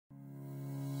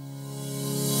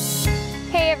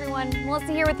everyone,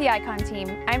 Melissa here with the Icon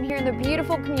team. I'm here in the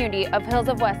beautiful community of Hills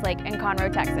of Westlake in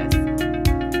Conroe, Texas.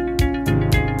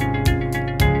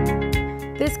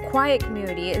 This quiet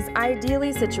community is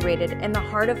ideally situated in the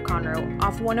heart of Conroe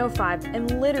off 105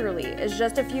 and literally is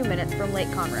just a few minutes from Lake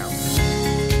Conroe.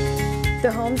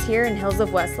 The homes here in Hills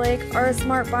of Westlake are a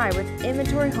smart buy with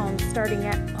inventory homes starting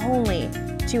at only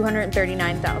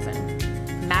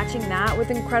 $239,000. Matching that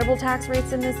with incredible tax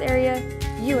rates in this area,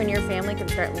 you and your family can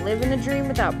start living the dream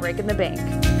without breaking the bank.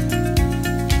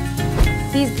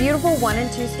 These beautiful 1- and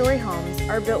 2-story homes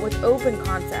are built with open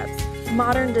concepts,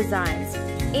 modern designs,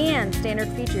 and standard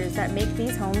features that make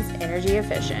these homes energy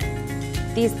efficient.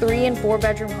 These 3- and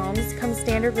 4-bedroom homes come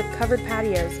standard with covered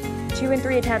patios, 2- and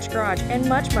 3- attached garage, and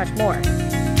much, much more.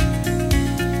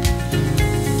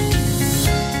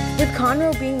 With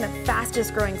Conroe being the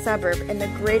fastest growing suburb in the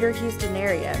greater Houston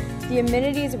area, the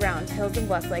amenities around Hills of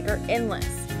Westlake are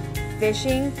endless.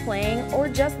 Fishing, playing, or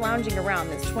just lounging around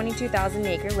this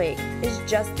 22,000-acre lake is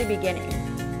just the beginning.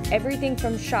 Everything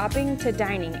from shopping to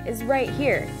dining is right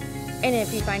here. And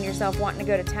if you find yourself wanting to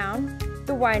go to town,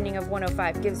 the widening of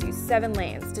 105 gives you 7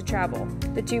 lanes to travel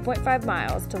the 2.5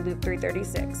 miles to Loop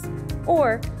 336,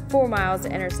 or 4 miles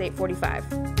to Interstate 45.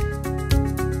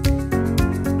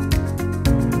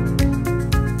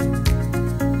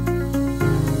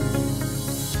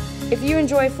 If you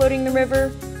enjoy floating the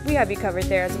river, we have you covered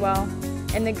there as well.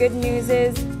 And the good news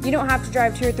is, you don't have to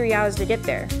drive 2 or 3 hours to get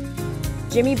there.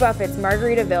 Jimmy Buffett's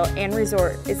Margaritaville and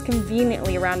Resort is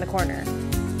conveniently around the corner.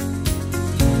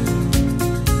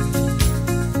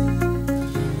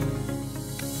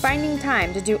 Finding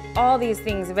time to do all these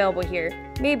things available here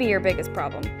may be your biggest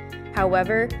problem.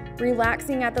 However,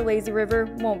 relaxing at the lazy river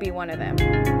won't be one of them.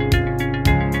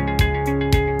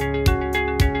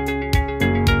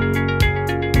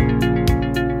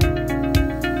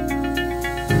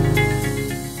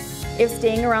 If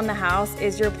staying around the house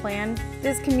is your plan,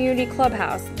 this community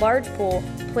clubhouse, large pool,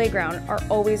 playground are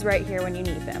always right here when you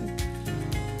need them.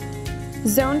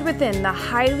 Zoned within the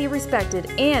highly respected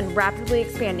and rapidly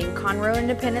expanding Conroe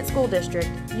Independent School District,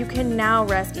 you can now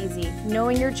rest easy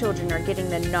knowing your children are getting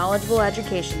the knowledgeable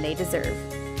education they deserve.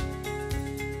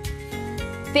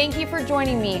 Thank you for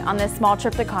joining me on this small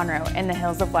trip to Conroe in the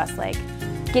Hills of Westlake.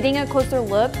 Getting a closer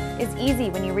look is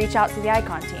easy when you reach out to the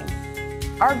Icon team.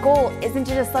 Our goal isn't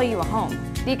to just sell you a home.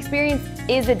 The experience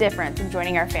is a difference in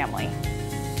joining our family.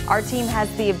 Our team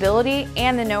has the ability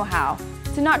and the know-how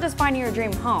to not just find your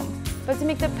dream home, but to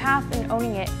make the path in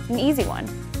owning it an easy one.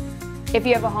 If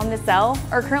you have a home to sell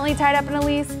or currently tied up in a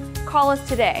lease, call us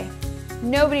today.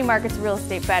 Nobody markets real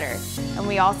estate better, and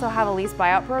we also have a lease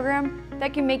buyout program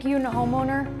that can make you a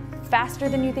homeowner faster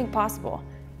than you think possible.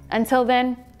 Until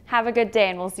then, have a good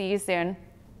day and we'll see you soon.